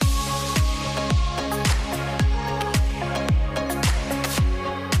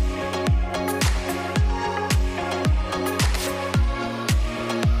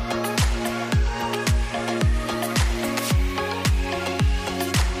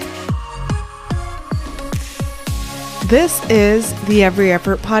This is the Every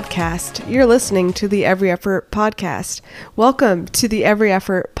Effort Podcast. You're listening to the Every Effort Podcast. Welcome to the Every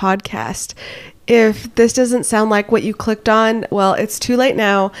Effort Podcast. If this doesn't sound like what you clicked on, well, it's too late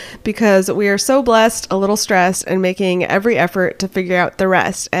now because we are so blessed, a little stressed, and making every effort to figure out the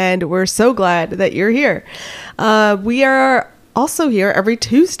rest. And we're so glad that you're here. We are also here every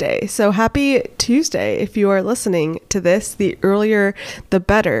Tuesday. So happy Tuesday if you are listening to this. The earlier, the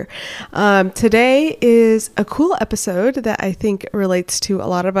better. Today is a cool episode that I think relates to a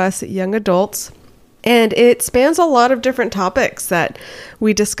lot of us young adults. And it spans a lot of different topics that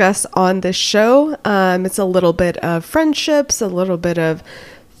we discuss on this show. It's a little bit of friendships, a little bit of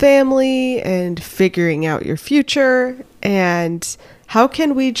family and figuring out your future, and how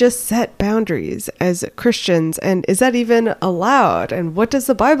can we just set boundaries as Christians? And is that even allowed? And what does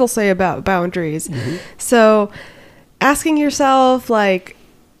the Bible say about boundaries? So asking yourself, like,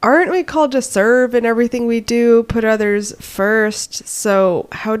 aren't we called to serve in everything we do, put others first? So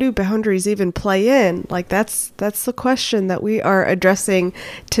how do boundaries even play in? Like, that's the question that we are addressing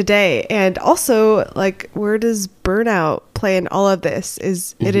today. And also, like, where does burnout play in all of this?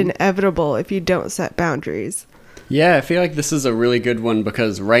 Is it inevitable if you don't set boundaries? Yeah, I feel like this is a really good one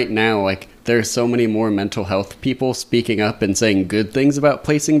because right now, like, there's so many more mental health people speaking up and saying good things about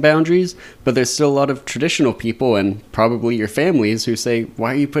placing boundaries, but there's still a lot of traditional people and probably your families who say,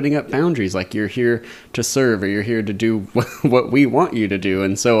 why are you putting up boundaries? Like, you're here to serve or you're here to do what we want you to do.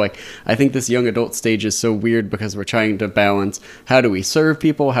 And so, like, I think this young adult stage is so weird because we're trying to balance how do we serve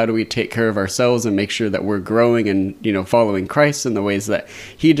people, how do we take care of ourselves and make sure that we're growing and, you know, following Christ in the ways that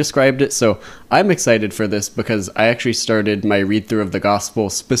he described it. So I'm excited for this because I actually started my read through of the gospel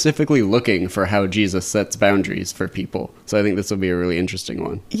specifically looking for how Jesus sets boundaries for people. So I think this will be a really interesting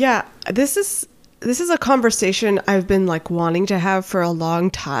one. Yeah, this is a conversation I've been like wanting to have for a long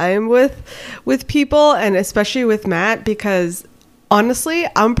time with people, and especially with Matt, because honestly,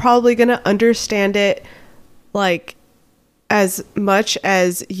 I'm probably going to understand it like as much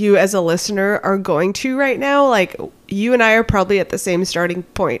as you as a listener are going to right now. Like, you and I are probably at the same starting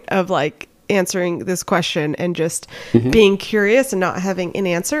point of like answering this question and just being curious and not having an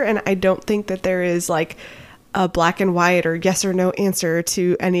answer. And I don't think that there is like a black and white or yes or no answer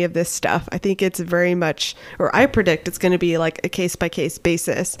to any of this stuff. I think it's very much, or I predict it's going to be like a case by case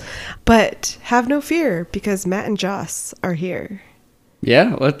basis. But have no fear because Matt and Joss are here.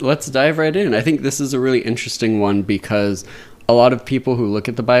 Yeah, let's dive right in. I think this is a really interesting one because a lot of people who look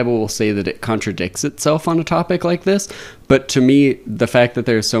at the Bible will say that it contradicts itself on a topic like this. But to me, the fact that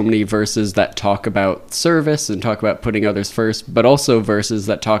there's so many verses that talk about service and talk about putting others first, but also verses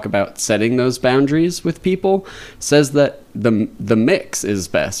that talk about setting those boundaries with people, says that the mix is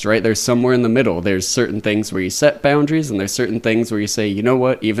best, right? There's somewhere in the middle. There's certain things where you set boundaries and there's certain things where you say, you know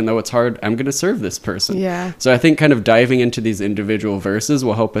what, even though it's hard, I'm going to serve this person. Yeah. So I think kind of diving into these individual verses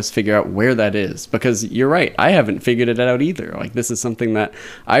will help us figure out where that is, because you're right. I haven't figured it out either. Like, this is something that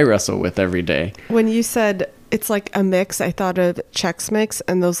I wrestle with every day. When you said it's like a mix, I thought of Chex Mix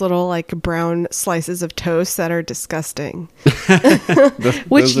and those little like brown slices of toast that are disgusting.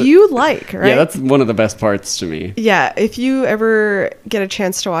 Which you like, right? Yeah, that's one of the best parts to me. Yeah, if you ever get a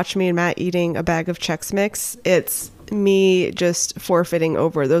chance to watch me and Matt eating a bag of Chex Mix, it's me just forfeiting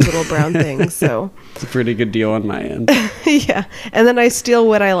over those little brown things. So it's a pretty good deal on my end. Yeah, and then I steal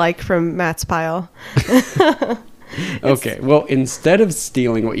what I like from Matt's pile. Okay, well, instead of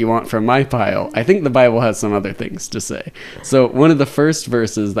stealing what you want from my pile, I think the Bible has some other things to say. So one of the first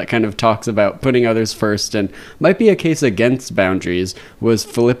verses that kind of talks about putting others first and might be a case against boundaries was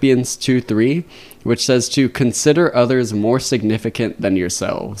Philippians 2:3, which says to consider others more significant than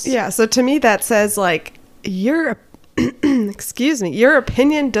yourselves. Yeah, so to me that says like your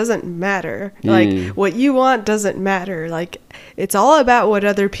opinion doesn't matter. Like, what you want doesn't matter. Like, it's all about what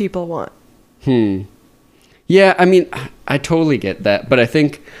other people want. Yeah, I mean, I totally get that, but I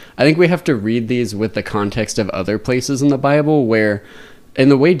think we have to read these with the context of other places in the Bible where, in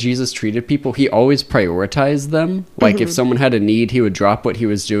the way Jesus treated people, he always prioritized them. Like, if someone had a need, he would drop what he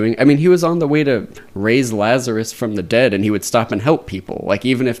was doing. I mean, he was on the way to raise Lazarus from the dead, and he would stop and help people. Like,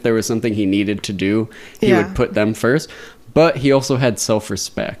 even if there was something he needed to do, he would put them first. But he also had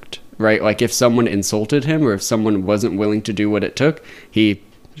self-respect, right? Like, if someone insulted him or if someone wasn't willing to do what it took, he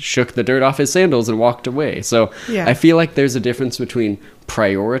shook the dirt off his sandals and walked away. So I feel like there's a difference between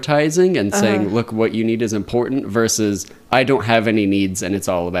prioritizing and saying, look, what you need is important versus I don't have any needs and it's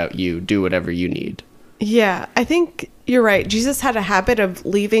all about you. Do whatever you need. Yeah, I think you're right. Jesus had a habit of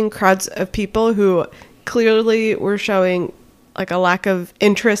leaving crowds of people who clearly were showing like a lack of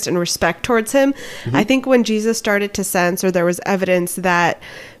interest and respect towards him. I think when Jesus started to sense, or there was evidence that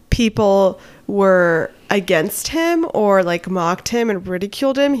people were against him or like mocked him and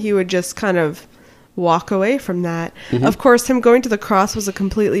ridiculed him, he would just kind of walk away from that. Of course, him going to the cross was a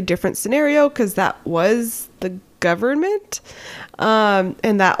completely different scenario because that was the government.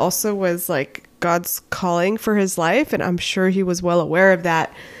 And that also was like God's calling for his life. And I'm sure he was well aware of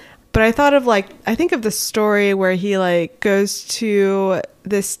that. But I think of the story where he like goes to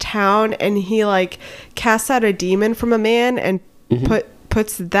this town and he like casts out a demon from a man and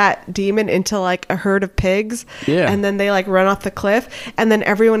puts that demon into like a herd of pigs. Yeah. And then they like run off the cliff. And then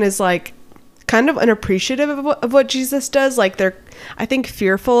everyone is like kind of unappreciative of what Jesus does. Like they're, I think,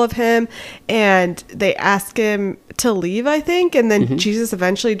 fearful of him, and they ask him to leave, I think. And then Jesus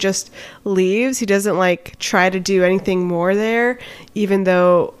eventually just leaves. He doesn't like try to do anything more there, even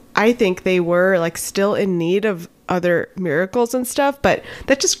though I think they were like still in need of other miracles and stuff. But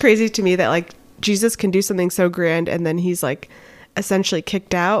that's just crazy to me that like Jesus can do something so grand and then he's like essentially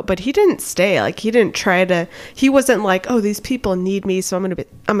kicked out. But he didn't stay. Like he didn't try to, he wasn't like, oh, these people need me, so I'm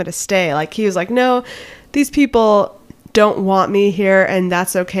gonna stay. Like he was like, no, these people don't want me here, and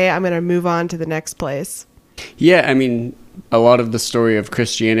that's okay. I'm gonna move on to the next place. Yeah, I mean, a lot of the story of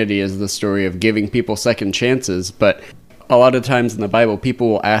Christianity is the story of giving people second chances, but a lot of times in the Bible, people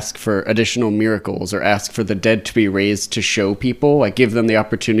will ask for additional miracles or ask for the dead to be raised to show people, like give them the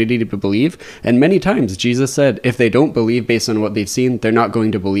opportunity to believe. And many times Jesus said, if they don't believe based on what they've seen, they're not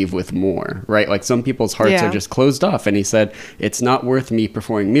going to believe with more, right? Like some people's hearts are just closed off. And he said, it's not worth me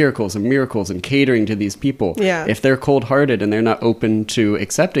performing miracles and catering to these people. Yeah. If they're cold-hearted and they're not open to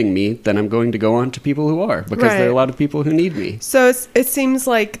accepting me, then I'm going to go on to people who are, because there are a lot of people who need me. So it seems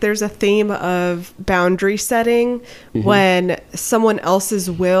like there's a theme of boundary setting when someone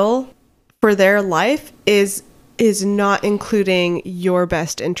else's will for their life is not including your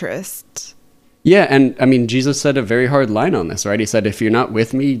best interests. Yeah, and I mean, Jesus said a very hard line on this, right? He said, if you're not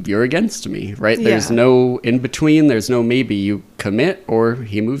with me, you're against me, right? There's no in between. There's no maybe. You commit or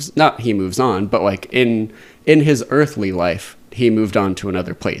he moves on, but like in his earthly life, he moved on to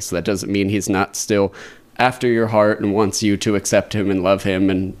another place. That doesn't mean he's not still after your heart and wants you to accept him and love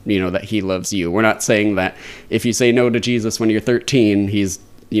him, and that he loves you. We're not saying that if you say no to Jesus when you're 13, he's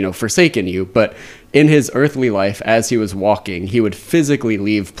forsaken you, but in his earthly life, as he was walking, he would physically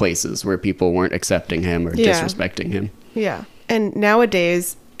leave places where people weren't accepting him or disrespecting him. Yeah. And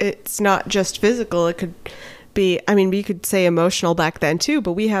nowadays it's not just physical. It could be, I mean, we could say emotional back then too,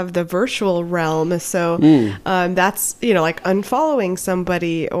 but we have the virtual realm. So that's, like unfollowing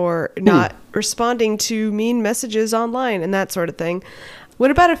somebody or not responding to mean messages online and that sort of thing. What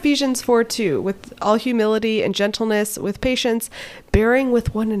about Ephesians 4:2? With all humility and gentleness, with patience, bearing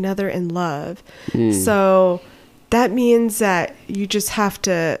with one another in love. So that means that you just have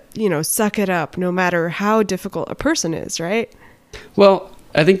to, suck it up no matter how difficult a person is, right? Well,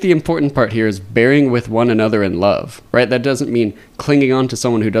 I think the important part here is bearing with one another in love, right? That doesn't mean clinging on to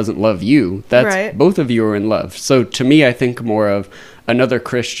someone who doesn't love you. That's both of you are in love. So to me, I think more of another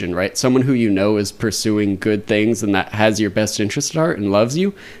Christian, right? Someone who is pursuing good things and that has your best interest at heart and loves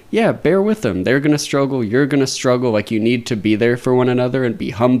you. Yeah, bear with them. They're going to struggle. You're going to struggle. Like you need to be there for one another and be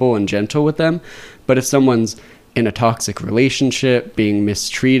humble and gentle with them. But if someone's in a toxic relationship, being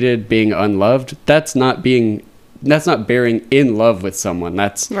mistreated, being unloved, that's not bearing in love with someone.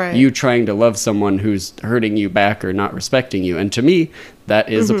 That's you trying to love someone who's hurting you back or not respecting you. And to me, that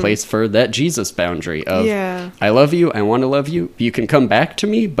is a place for that Jesus boundary of, I love you, I want to love you. You can come back to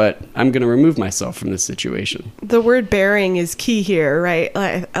me, but I'm going to remove myself from this situation. The word bearing is key here, right?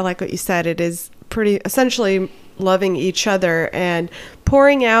 I like what you said. It is pretty essentially loving each other and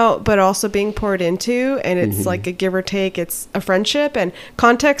pouring out, but also being poured into. And it's like a give or take. It's a friendship. And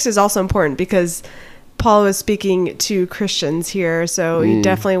context is also important because Paul was speaking to Christians here, so he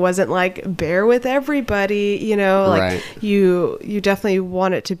definitely wasn't like bear with everybody, like you definitely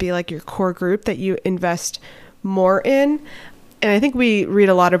want it to be like your core group that you invest more in. And I think we read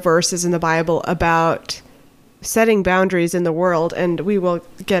a lot of verses in the Bible about setting boundaries in the world, and we will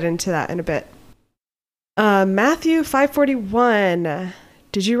get into that in a bit. Matthew 5:41.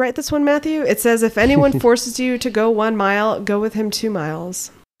 Did you write this one, Matthew? It says, if anyone forces you to go 1 mile, go with him 2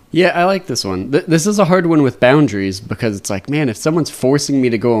 miles. Yeah, I like this one. This is a hard one with boundaries because it's like, man, if someone's forcing me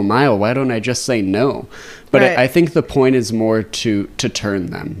to go a mile, why don't I just say no? But I think the point is more to turn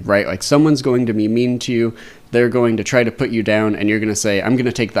them, right? Like someone's going to be mean to you. They're going to try to put you down and you're going to say, I'm going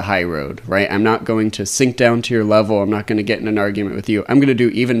to take the high road, right? I'm not going to sink down to your level. I'm not going to get in an argument with you. I'm going to do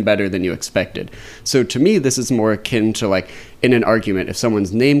even better than you expected. So to me, this is more akin to like in an argument. If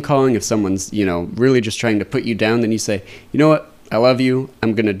someone's name calling, if someone's, really just trying to put you down, then you say, you know what? I love you.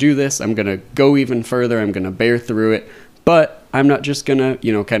 I'm going to do this. I'm going to go even further. I'm going to bear through it. but I'm not just gonna,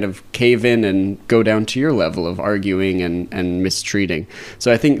 kind of cave in and go down to your level of arguing and mistreating.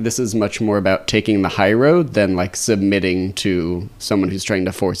 So I think this is much more about taking the high road than like submitting to someone who's trying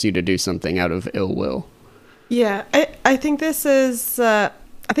to force you to do something out of ill will. Yeah, I think this is, I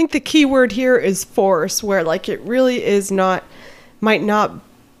think the key word here is force, where like it really is might not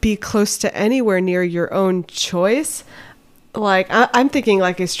be close to anywhere near your own choice. Like I'm thinking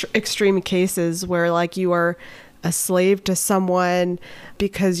like extreme cases where like you are a slave to someone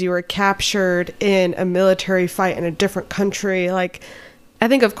because you were captured in a military fight in a different country. Like, I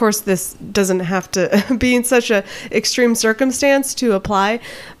think, of course, this doesn't have to be in such a extreme circumstance to apply,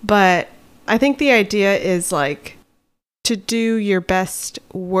 but I think the idea is like to do your best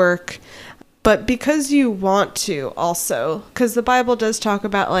work, but because you want to also, because the Bible does talk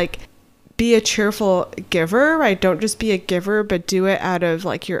about like, be a cheerful giver, right? Don't just be a giver, but do it out of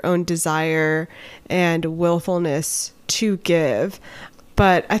like your own desire and willfulness to give.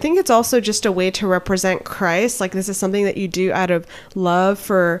 But I think it's also just a way to represent Christ. Like this is something that you do out of love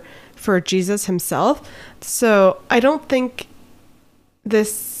for Jesus himself. So I don't think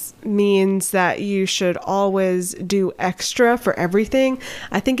this means that you should always do extra for everything.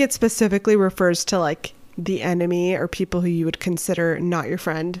 I think it specifically refers to like the enemy or people who you would consider not your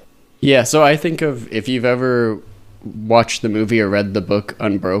friend. Yeah, so I think of if you've ever watched the movie or read the book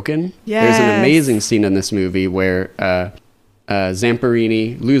Unbroken, yes. There's an amazing scene in this movie where Lou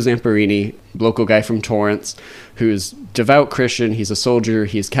Zamperini, local guy from Torrance, who's devout Christian, he's a soldier,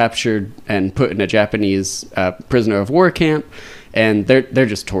 he's captured and put in a Japanese prisoner of war camp, and they're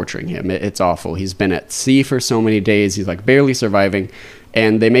just torturing him. It's awful. He's been at sea for so many days, he's like barely surviving,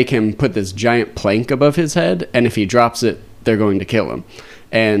 and they make him put this giant plank above his head, and if he drops it, they're going to kill him.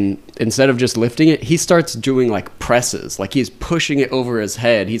 And instead of just lifting it, he starts doing like presses, like he's pushing it over his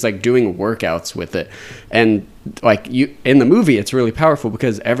head. He's like doing workouts with it. And like in the movie, it's really powerful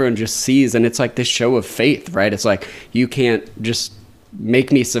because everyone just sees, and it's like this show of faith, right? It's like, you can't just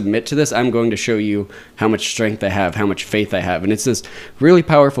make me submit to this. I'm going to show you how much strength I have, how much faith I have. And it's this really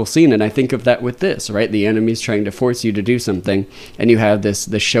powerful scene. And I think of that with this, right? The enemy's trying to force you to do something, and you have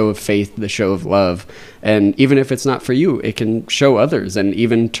the show of faith, the show of love. And even if it's not for you, it can show others and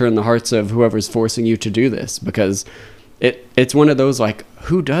even turn the hearts of whoever's forcing you to do this, because it's one of those like,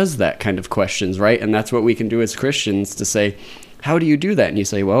 who does that kind of questions, right? And that's what we can do as Christians to say, how do you do that? And you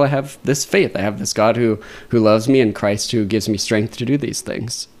say, well, I have this faith. I have this God who loves me, and Christ who gives me strength to do these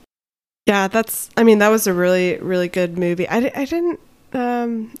things. Yeah, that was a really, really good movie. I didn't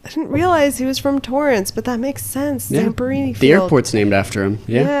realize he was from Torrance, but that makes sense. Yeah. Zamperini Field. The airport's named after him.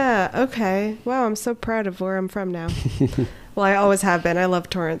 Yeah. Yeah, okay. Wow, I'm so proud of where I'm from now. Well, I always have been. I love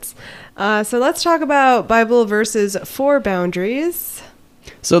Torrance. So let's talk about Bible verses for boundaries.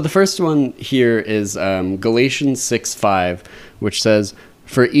 So the first one here is Galatians 6:5, which says,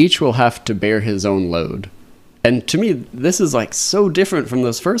 "For each will have to bear his own load." And to me, this is like so different from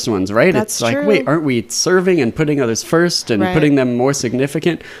those first ones, right? That's it's like, true. wait, aren't we serving and putting others first and Right. putting them more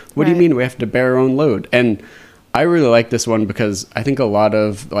significant? What do you Right. mean we have to bear our own load? And I really like this one because I think a lot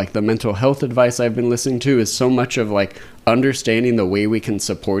of like the mental health advice I've been listening to is so much of like understanding the way we can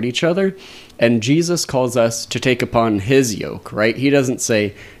support each other. And Jesus calls us to take upon his yoke, right? He doesn't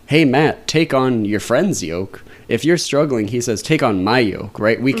say, hey, Matt, take on your friend's yoke. If you're struggling, he says, take on my yoke,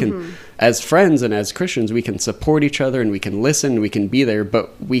 right? We can, as friends and as Christians, we can support each other and we can listen, we can be there,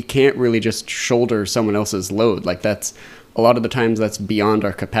 but we can't really just shoulder someone else's load. Like that's, a lot of the times that's beyond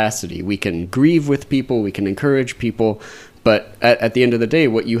our capacity. We can grieve with people, we can encourage people, but at the end of the day,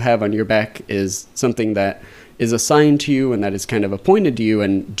 what you have on your back is something that is assigned to you and that is kind of appointed to you,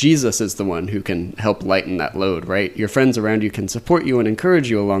 and Jesus is the one who can help lighten that load, right? Your friends around you can support you and encourage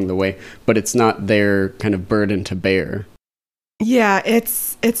you along the way, but it's not their kind of burden to bear. Yeah,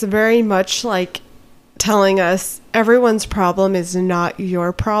 it's very much like telling us everyone's problem is not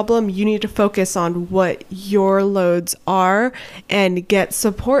your problem. You need to focus on what your loads are and get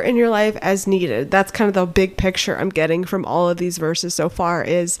support in your life as needed. That's kind of the big picture I'm getting from all of these verses so far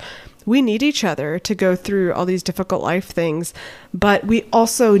is we need each other to go through all these difficult life things, but we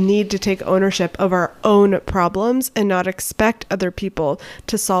also need to take ownership of our own problems and not expect other people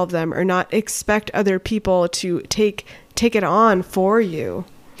to solve them or not expect other people to take it on for you.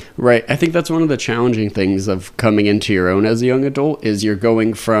 Right. I think that's one of the challenging things of coming into your own as a young adult is you're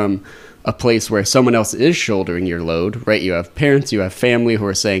going from a place where someone else is shouldering your load, right? You have parents, you have family who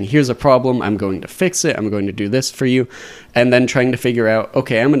are saying, here's a problem, I'm going to fix it, I'm going to do this for you. And then trying to figure out,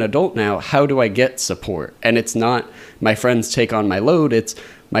 okay, I'm an adult now, how do I get support? And it's not my friends take on my load, it's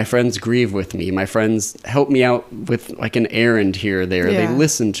my friends grieve with me. My friends help me out with like an errand here or there. Yeah. They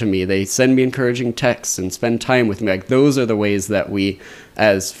listen to me. They send me encouraging texts and spend time with me. Like those are the ways that we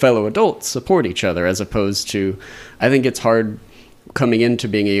as fellow adults support each other, as opposed to, I think it's hard coming into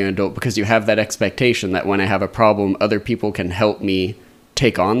being a young adult because you have that expectation that when I have a problem, other people can help me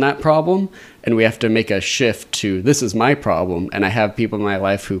take on that problem, and we have to make a shift to this is my problem, and I have people in my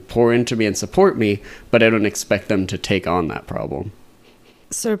life who pour into me and support me, but I don't expect them to take on that problem.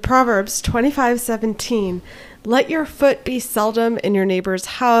 So Proverbs 25:17, let your foot be seldom in your neighbor's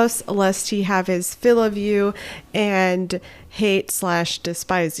house, lest he have his fill of you and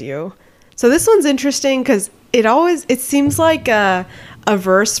hate/despise you. So this one's interesting because it seems like a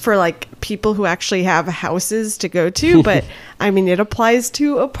verse for like people who actually have houses to go to, but I mean, it applies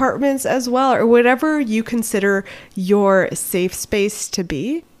to apartments as well, or whatever you consider your safe space to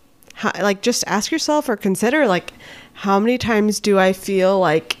be. Like, just ask yourself or consider, like, how many times do I feel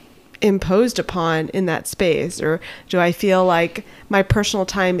like imposed upon in that space? Or do I feel like my personal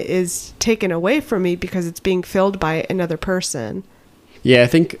time is taken away from me because it's being filled by another person? Yeah, I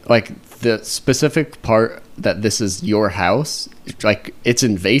think like the specific part that this is your house, like it's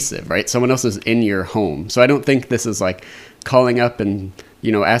invasive, right? Someone else is in your home. So I don't think this is like calling up and,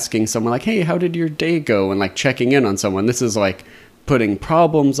 asking someone like, hey, how did your day go? And like checking in on someone. This is like putting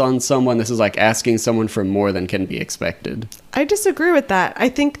problems on someone. This is like asking someone for more than can be expected. I disagree with that. I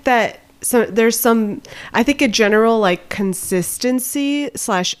think that I think a general like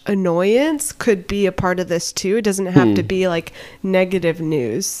consistency/annoyance could be a part of this too. It doesn't have to be like negative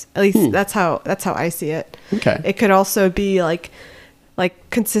news. At least that's how I see it. Okay. It could also be like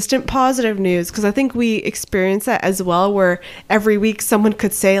consistent positive news, because I think we experience that as well, where every week someone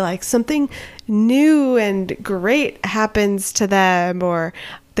could say like something new and great happens to them, or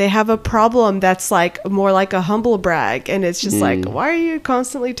they have a problem that's like more like a humble brag, and it's just like, why are you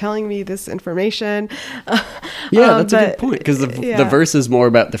constantly telling me this information? Yeah, that's a good point, because the verse is more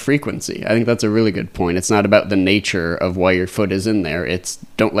about the frequency. I think that's a really good point. It's not about the nature of why your foot is in there. It's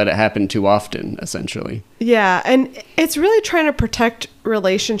don't let it happen too often, essentially. Yeah, and it's really trying to protect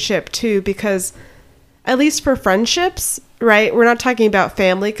relationship too, because at least for friendships, right? We're not talking about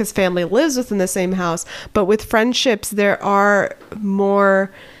family, because family lives within the same house. But with friendships, there are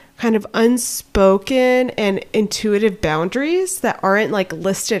more kind of unspoken and intuitive boundaries that aren't like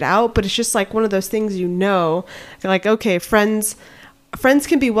listed out. But it's just like one of those things, like, okay, friends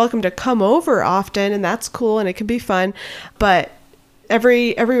can be welcome to come over often, and that's cool, and it can be fun. But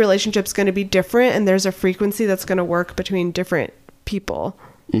every relationship's going to be different, and there's a frequency that's going to work between different people.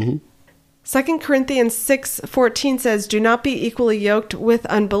 Mm-hmm. 2 Corinthians 6:14 says, do not be equally yoked with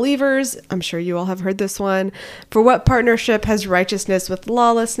unbelievers. I'm sure you all have heard this one. For what partnership has righteousness with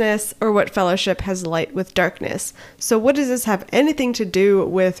lawlessness, or what fellowship has light with darkness? So what does this have anything to do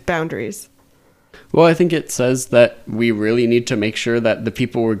with boundaries? Well, I think it says that we really need to make sure that the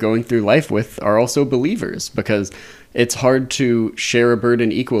people we're going through life with are also believers, because it's hard to share a burden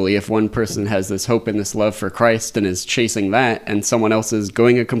equally if one person has this hope and this love for Christ and is chasing that, and someone else is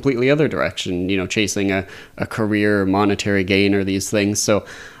going a completely other direction, chasing a career, monetary gain, or these things. So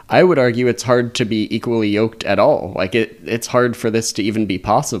I would argue it's hard to be equally yoked at all. Like it's hard for this to even be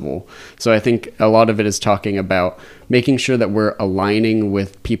possible. So I think a lot of it is talking about making sure that we're aligning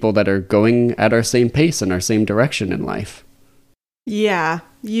with people that are going at our same pace and our same direction in life. Yeah,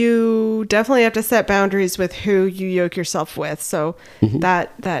 you definitely have to set boundaries with who you yoke yourself with. So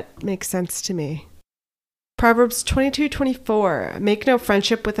that makes sense to me. Proverbs 22:24, make no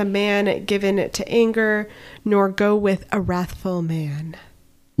friendship with a man given to anger, nor go with a wrathful man.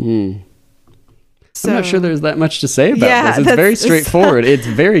 So, I'm not sure there's that much to say about this. It's very straightforward. It's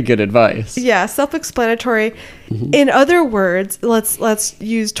very good advice. Yeah, self-explanatory. In other words, let's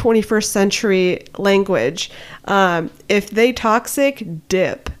use 21st century language. If they toxic,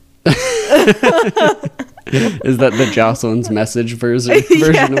 dip. Is that the Jocelyn's Message version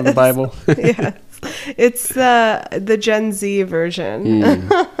of the Bible? Yes. It's the Gen Z version.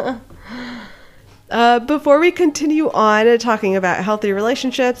 Before we continue on talking about healthy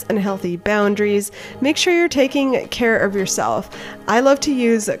relationships and healthy boundaries, make sure you're taking care of yourself. I love to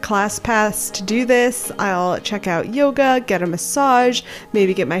use ClassPass to do this. I'll check out yoga, get a massage,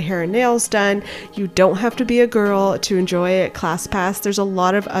 maybe get my hair and nails done. You don't have to be a girl to enjoy ClassPass. There's a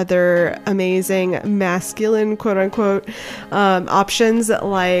lot of other amazing masculine, quote unquote, options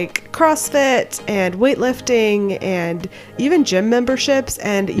like CrossFit and weightlifting and even gym memberships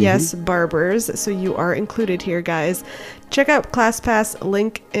and yes, barbers. So you are included here, guys. Check out ClassPass,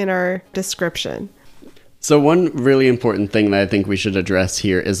 link in our description. So one really important thing that I think we should address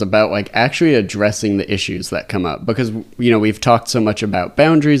here is about like actually addressing the issues that come up, because we've talked so much about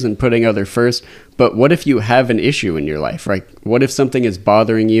boundaries and putting other first, but what if you have an issue in your life, right? What if something is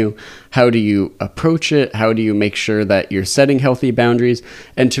bothering you? How do you approach it? How do you make sure that you're setting healthy boundaries?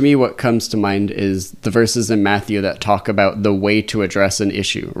 And to me, what comes to mind is the verses in Matthew that talk about the way to address an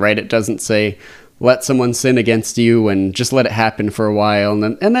issue, right? It doesn't say, let someone sin against you and just let it happen for a while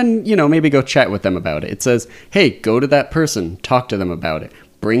and then maybe go chat with them about it. It says, hey, go to that person, talk to them about it.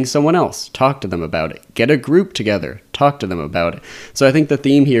 Bring someone else, talk to them about it. Get a group together, talk to them about it. So I think the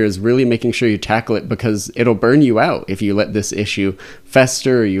theme here is really making sure you tackle it, because it'll burn you out if you let this issue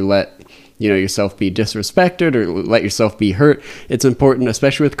fester, or you let yourself be disrespected, or let yourself be hurt. It's important,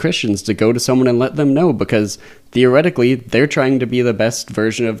 especially with Christians, to go to someone and let them know, because theoretically they're trying to be the best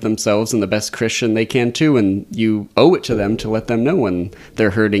version of themselves and the best Christian they can too, and you owe it to them to let them know when they're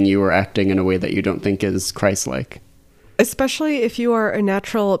hurting you or acting in a way that you don't think is Christ-like. Especially if you are a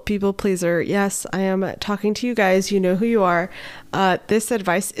natural people pleaser. Yes, I am talking to you guys. You know who you are. This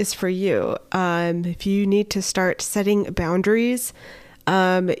advice is for you. If you need to start setting boundaries,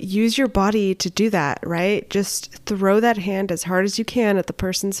 use your body to do that, right? Just throw that hand as hard as you can at the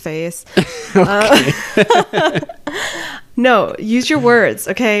person's face. No, use your words,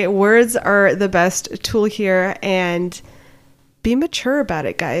 okay? Words are the best tool here, and be mature about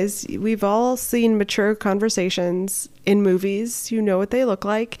it, guys. We've all seen mature conversations in movies. You know what they look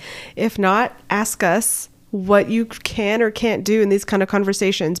like. If not, ask us what you can or can't do in these kind of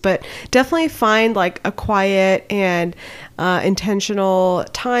conversations, but definitely find like a quiet and intentional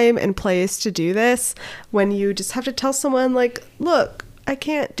time and place to do this, when you just have to tell someone like, look, I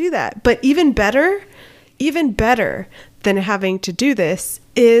can't do that. But even better than having to do this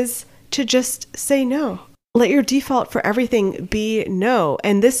is to just say no. Let your default for everything be no.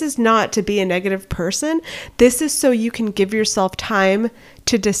 And this is not to be a negative person. This is so you can give yourself time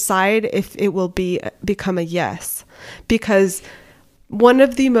to decide if it will become a yes. Because one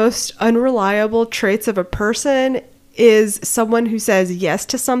of the most unreliable traits of a person is someone who says yes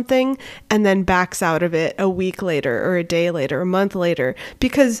to something and then backs out of it a week later or a day later, a month later,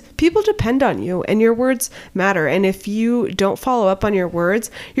 because people depend on you and your words matter. And if you don't follow up on your words,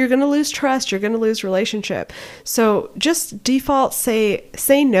 you're going to lose trust. You're going to lose relationship. So just default say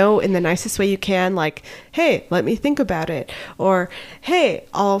no in the nicest way you can. Like, hey, let me think about it. Or, hey,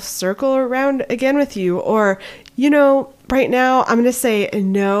 I'll circle around again with you. Or, right now I'm going to say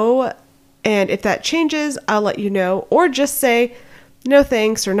no. And if that changes, I'll let you know. Or just say, no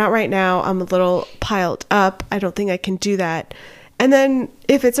thanks, or not right now. I'm a little piled up. I don't think I can do that. And then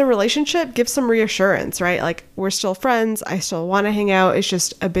if it's a relationship, give some reassurance, right? Like, we're still friends. I still want to hang out. It's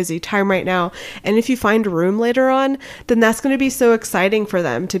just a busy time right now. And if you find room later on, then that's going to be so exciting for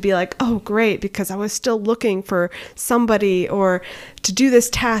them to be like, oh, great, because I was still looking for somebody or to do this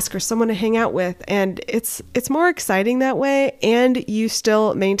task or someone to hang out with. And it's more exciting that way. And you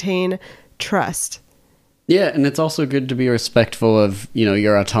still maintain trust. Yeah, and it's also good to be respectful of,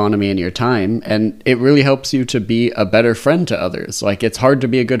 your autonomy and your time, and it really helps you to be a better friend to others. Like, it's hard to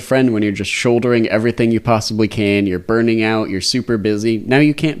be a good friend when you're just shouldering everything you possibly can, you're burning out, you're super busy. Now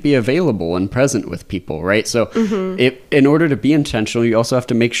you can't be available and present with people, right? So in order to be intentional, you also have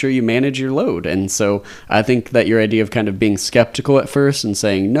to make sure you manage your load. And so I think that your idea of kind of being skeptical at first and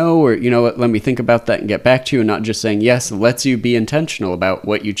saying no, or, let me think about that and get back to you, and not just saying yes, lets you be intentional about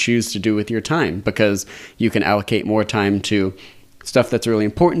what you choose to do with your time, because you can allocate more time to stuff that's really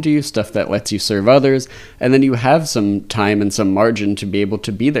important to you, stuff that lets you serve others, and then you have some time and some margin to be able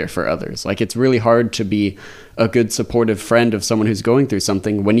to be there for others. Like, it's really hard to be a good supportive friend of someone who's going through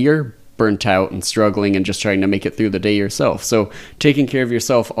something when you're burnt out and struggling and just trying to make it through the day yourself. So taking care of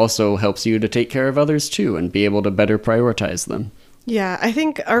yourself also helps you to take care of others too, and be able to better prioritize them. Yeah, I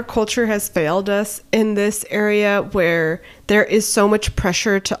think our culture has failed us in this area where there is so much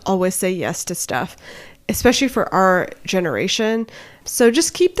pressure to always say yes to stuff, especially for our generation. So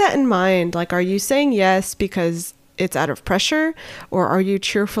just keep that in mind. Like, are you saying yes because it's out of pressure, or are you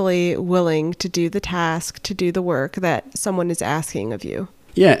cheerfully willing to do the task, to do the work that someone is asking of you?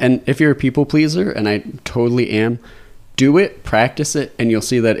 Yeah, and if you're a people pleaser, and I totally am, do it, practice it, and you'll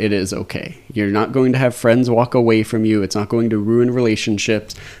see that it is okay. You're not going to have friends walk away from you. It's not going to ruin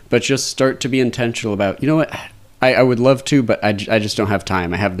relationships, but just start to be intentional about, what, I would love to, but I just don't have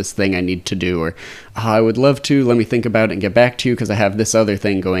time. I have this thing I need to do, or I would love to, let me think about it and get back to you because I have this other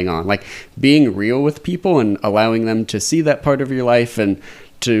thing going on. Like, being real with people and allowing them to see that part of your life, and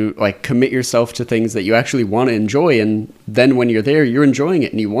to like commit yourself to things that you actually want to enjoy, and then when you're there, you're enjoying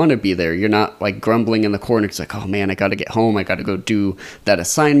it and you want to be there. You're not like grumbling in the corner. It's like, oh man, I got to get home, I got to go do that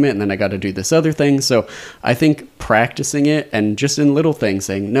assignment, and then I got to do this other thing. So I think practicing it, and just in little things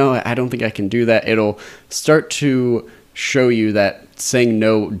saying, no, I don't think I can do that, it'll start to show you that saying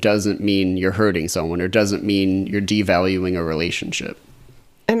no doesn't mean you're hurting someone, or doesn't mean you're devaluing a relationship.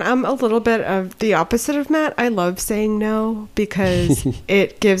 And I'm a little bit of the opposite of Matt. I love saying no because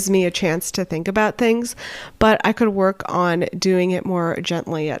it gives me a chance to think about things, but I could work on doing it more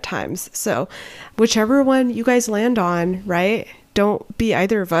gently at times. So whichever one you guys land on, right? Don't be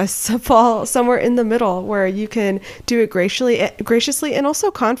either of us. Fall somewhere in the middle where you can do it graciously and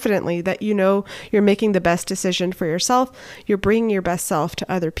also confidently, that you know you're making the best decision for yourself. You're bringing your best self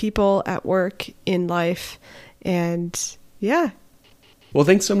to other people at work, in life, and yeah. Well,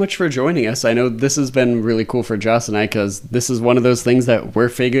 thanks so much for joining us. I know this has been really cool for Joss and I, because this is one of those things that we're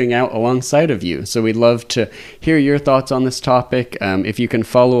figuring out alongside of you. So we'd love to hear your thoughts on this topic. If you can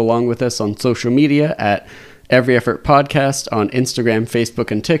follow along with us on social media at Every Effort Podcast on Instagram,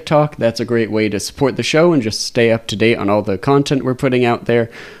 Facebook, and TikTok. That's a great way to support the show and just stay up to date on all the content we're putting out there.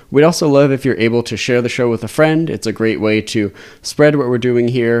 We'd also love if you're able to share the show with a friend. It's a great way to spread what we're doing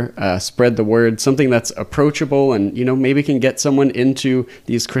here, spread the word, something that's approachable and, maybe can get someone into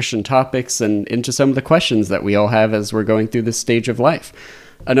these Christian topics and into some of the questions that we all have as we're going through this stage of life.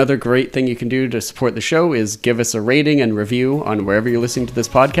 Another great thing you can do to support the show is give us a rating and review on wherever you're listening to this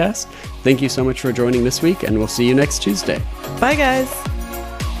podcast. Thank you so much for joining this week, and we'll see you next Tuesday. Bye, guys.